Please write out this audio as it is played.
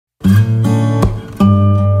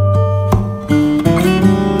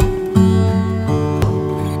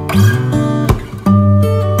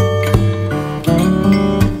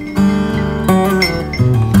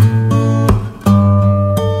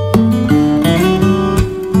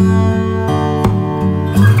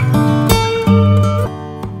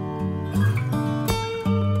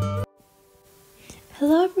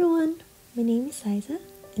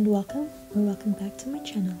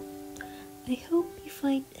I hope you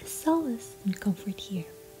find solace and comfort here.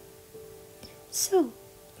 So,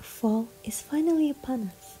 fall is finally upon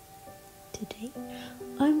us. Today,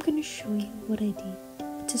 I'm gonna show you what I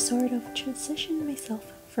did to sort of transition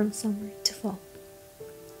myself from summer to fall.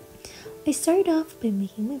 I started off by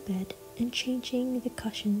making my bed and changing the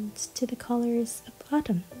cushions to the colors of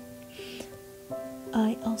autumn.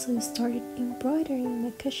 I also started embroidering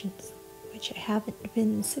my cushions, which I haven't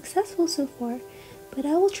been successful so far, but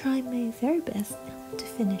I will try my very best to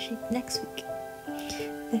finish it next week.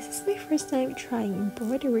 This is my first time trying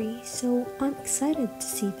embroidery, so I'm excited to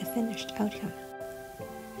see the finished outcome.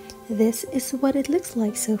 This is what it looks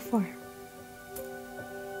like so far.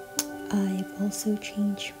 I've also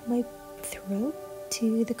changed my throw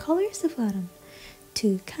to the colors of autumn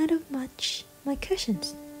to kind of match my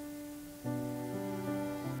cushions.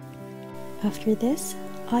 After this,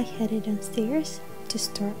 I headed downstairs to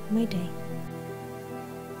start my day.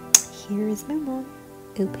 Here is my mom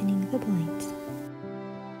opening the blinds.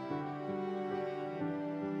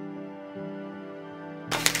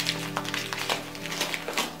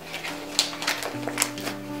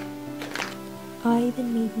 I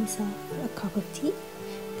then made myself a cup of tea,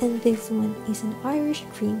 and this one is an Irish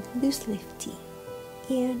cream loose leaf tea.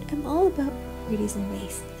 And I'm all about reducing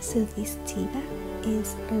waste, so this tea bag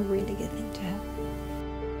is a really good thing to have.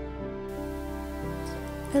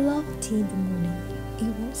 I love tea in the morning.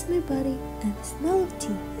 It warms my body, and the smell of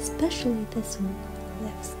tea, especially this one,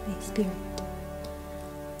 lifts my spirit.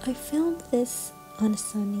 I filmed this on a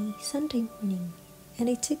sunny Sunday morning, and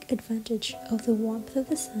I took advantage of the warmth of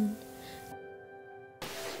the sun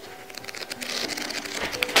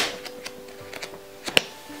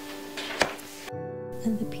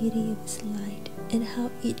and the beauty of this light and how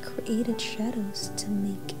it created shadows to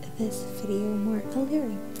make this video more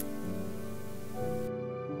alluring.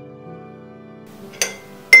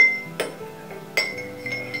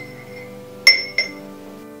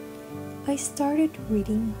 I started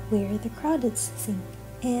reading Where the Crowded Sing,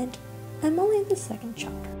 and I'm only in the second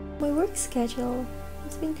chapter. My work schedule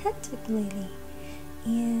has been hectic lately,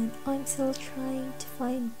 and I'm still trying to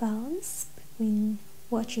find balance between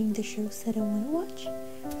watching the shows that I want to watch,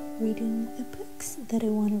 reading the books that I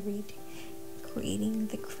want to read, creating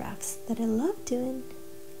the crafts that I love doing,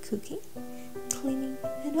 cooking, cleaning,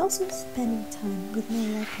 and also spending time with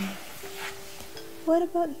my loved one. What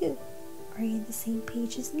about you? Are you on the same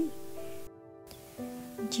page as me?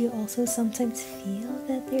 Do you also sometimes feel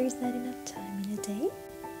that there is not enough time in a day?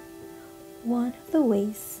 One of the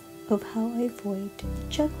ways of how I avoid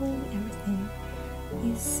juggling everything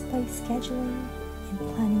is by scheduling and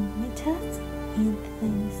planning my tasks and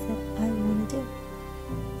things that I want to do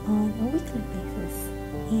on a weekly basis.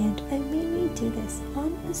 And I mainly do this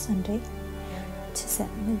on a Sunday to set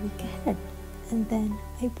my week ahead, and then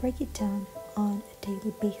I break it down on a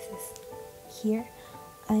daily basis. Here,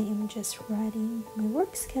 I am just writing my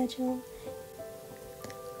work schedule.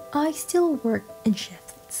 I still work in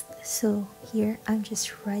shifts, so here I'm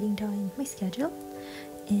just writing down my schedule,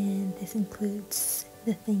 and this includes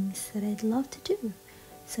the things that I'd love to do,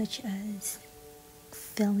 such as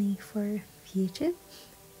filming for YouTube,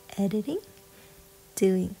 editing,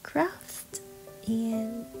 doing crafts,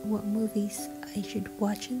 and what movies I should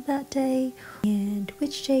watch in that day, and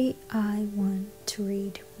which day I want to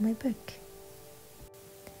read my book.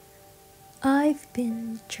 I've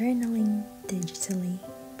been journaling digitally,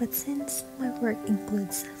 but since my work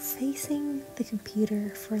includes facing the computer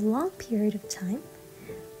for a long period of time,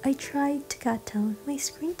 I tried to cut down my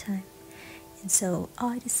screen time, and so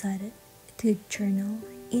I decided to journal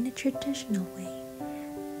in a traditional way.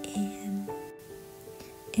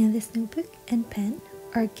 And this notebook and pen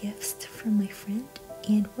are gifts from my friend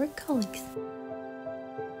and work colleagues.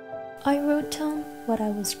 I wrote down what I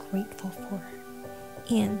was grateful for,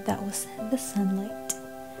 and that was the sunlight,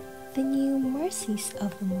 the new mercies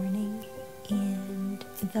of the morning, and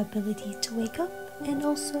the ability to wake up, and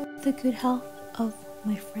also the good health of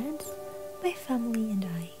my friends, my family, and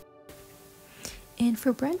I. And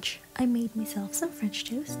for brunch, I made myself some French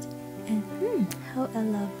toast, and how I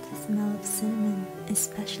love the smell of cinnamon,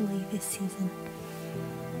 especially this season.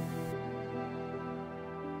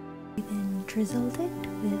 I then drizzled it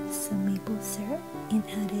with some maple syrup and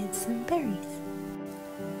added some berries.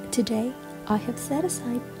 Today, I have set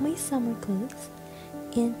aside my summer clothes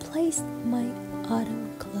and placed my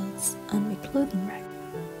autumn clothes on my clothing rack.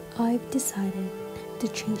 I've decided to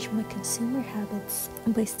change my consumer habits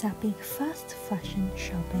by stopping fast fashion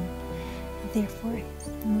shopping. Therefore,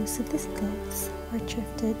 most of these clothes are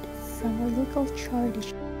thrifted from our local charity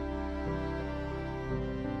shop.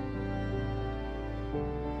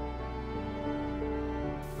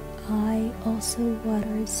 I I also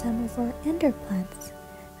watered some of our indoor plants.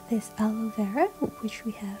 This aloe vera, which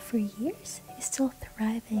we have for years, is still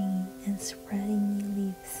thriving and spreading new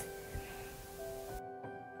leaves.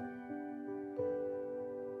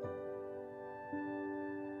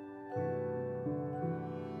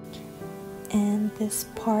 And this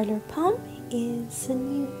parlor palm is a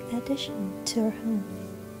new addition to our home.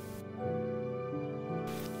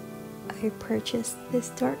 I purchased this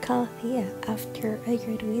dark calathea after I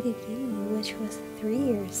graduated uni, which was 3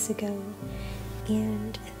 years ago.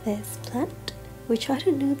 And this plant, which I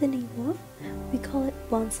don't know the name of, we call it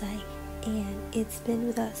bonsai, and it's been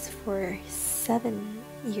with us for 7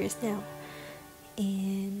 years now.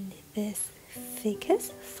 And this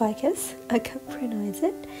ficus, I can't pronounce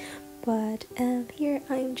it, but here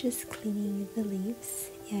I'm just cleaning the leaves.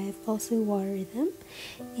 Yeah, I've also watered them.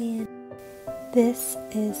 And this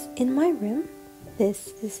is in my room.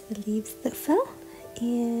 This is the leaves that fell,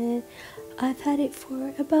 and I've had it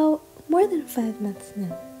for about more than 5 months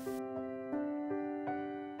now.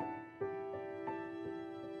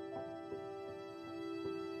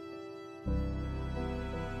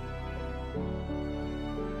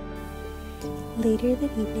 Later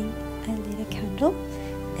that evening, I lit a candle,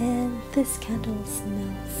 and this candle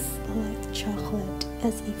smells like chocolate,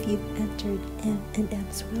 as if you've entered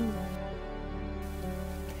M&M's world.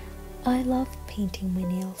 I love painting my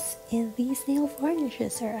nails, and these nail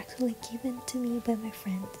varnishes are actually given to me by my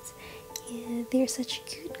friends. And they're such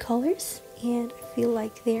cute colors, and I feel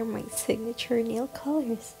like they're my signature nail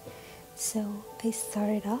colors. So I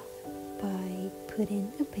started off by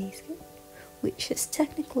putting a base coat, which is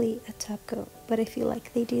technically a top coat, but I feel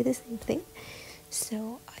like they do the same thing.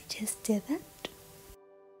 So I just did that.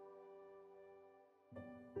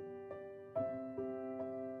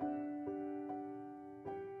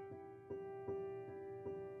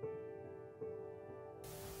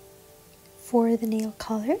 For the nail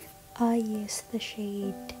color, I used the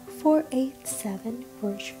shade 487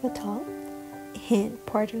 Rouge Fatale, and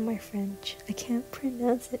pardon my French, I can't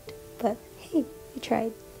pronounce it, but hey, I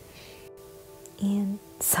tried. And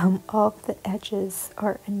some of the edges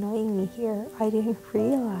are annoying me here, I didn't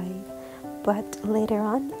realize, but later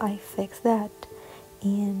on I fixed that.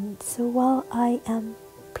 And so while I am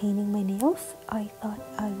painting my nails, I thought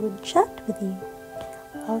I would chat with you.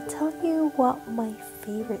 I'll tell you what my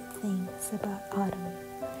favorite things about autumn.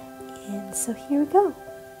 And so here we go.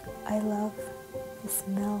 I love the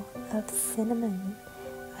smell of cinnamon,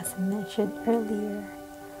 as I mentioned earlier.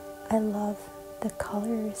 I love the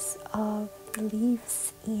colors of the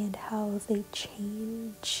leaves and how they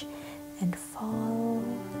change and fall,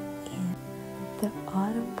 and the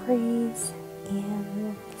autumn breeze,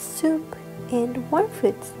 and soup and warm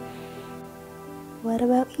foods. What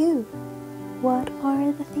about you? What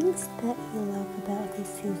are the things that you love about this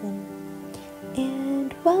season?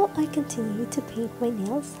 And while I continue to paint my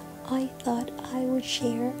nails, I thought I would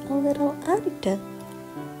share a little anecdote.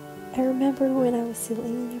 I remember when I was still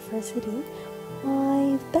in university,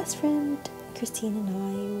 my best friend Christine and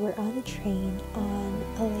I were on a train on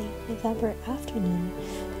a late November afternoon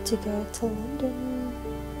to go to London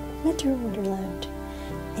Winter Wonderland.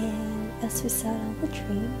 And as we sat on the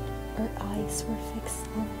train, our eyes were fixed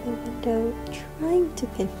on the window, trying to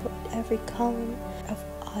pinpoint every color of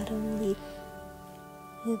autumn leaf.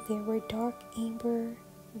 There were dark amber,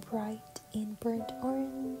 bright and burnt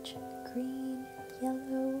orange, green,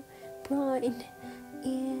 yellow, brown,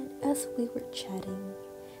 and as we were chatting,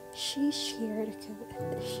 she shared a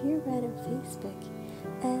quote that she read on Facebook,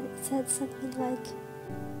 and it said something like,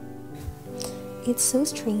 "It's so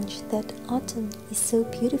strange that autumn is so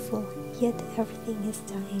beautiful, yet everything is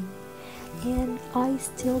dying." And I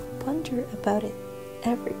still ponder about it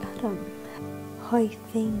every autumn, how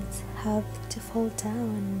things have to fall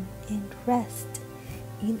down and rest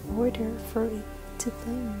in order for it to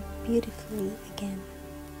bloom beautifully again.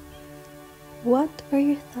 What are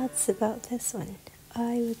your thoughts about this one?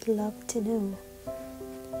 I would love to know.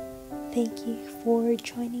 Thank you for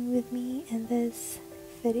joining with me in this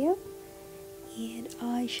video, and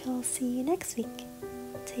I shall see you next week.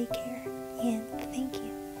 Take care, and thank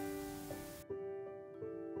you.